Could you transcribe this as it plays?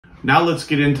Now let's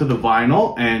get into the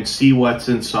vinyl and see what's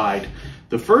inside.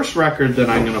 The first record that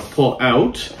I'm going to pull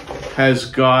out has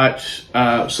got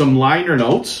some liner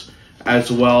notes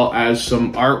as well as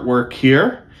some artwork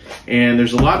here. And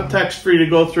there's a lot of text for you to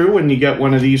go through when you get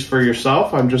one of these for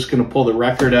yourself. I'm just going to pull the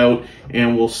record out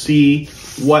and we'll see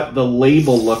what the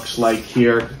label looks like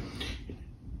here.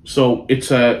 So it's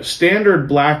a standard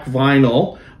black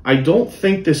vinyl. I don't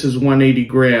think this is 180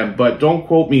 gram, but don't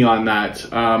quote me on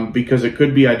that because it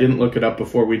could be. I didn't look it up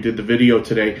before we did the video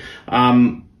today.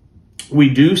 We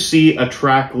do see a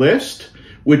track list,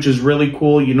 which is really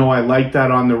cool. You know, I like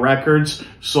that on the records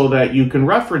so that you can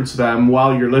reference them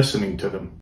while you're listening to them.